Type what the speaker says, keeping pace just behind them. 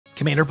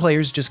Commander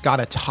players just got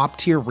a top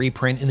tier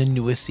reprint in the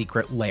newest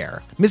secret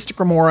lair. Mystic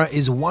Remora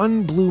is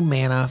 1 blue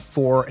mana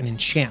for an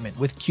enchantment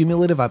with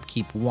cumulative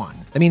upkeep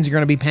 1. That means you're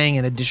going to be paying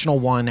an additional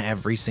 1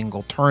 every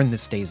single turn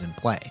this stays in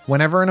play.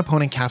 Whenever an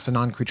opponent casts a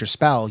non-creature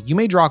spell, you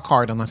may draw a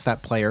card unless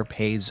that player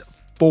pays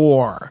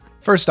 4.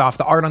 First off,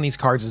 the art on these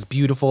cards is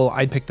beautiful.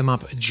 I'd pick them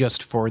up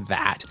just for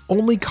that.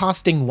 Only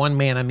costing 1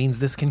 mana means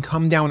this can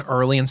come down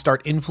early and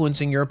start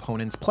influencing your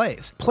opponent's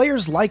plays.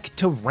 Players like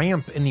to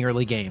ramp in the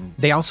early game.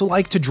 They also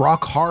like to draw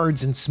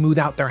cards and smooth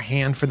out their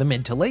hand for the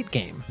mid to late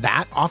game.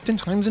 That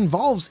oftentimes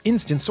involves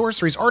instant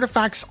sorceries,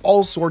 artifacts,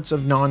 all sorts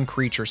of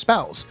non-creature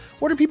spells.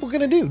 What are people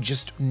gonna do?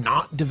 Just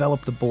not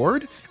develop the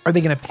board? Are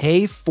they gonna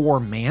pay 4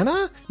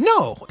 mana?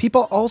 No!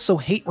 People also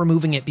hate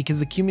removing it because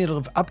the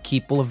cumulative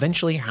upkeep will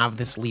eventually have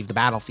this leave the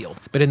battlefield.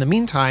 But in the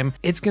meantime,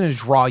 it's going to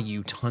draw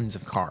you tons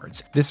of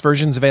cards. This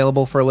version's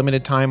available for a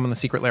limited time on the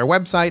Secret Lair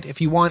website. If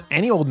you want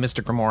any old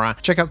Mystic Remora,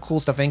 check out Cool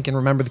Stuff Inc. and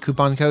remember the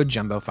coupon code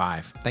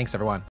JUMBO5. Thanks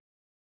everyone.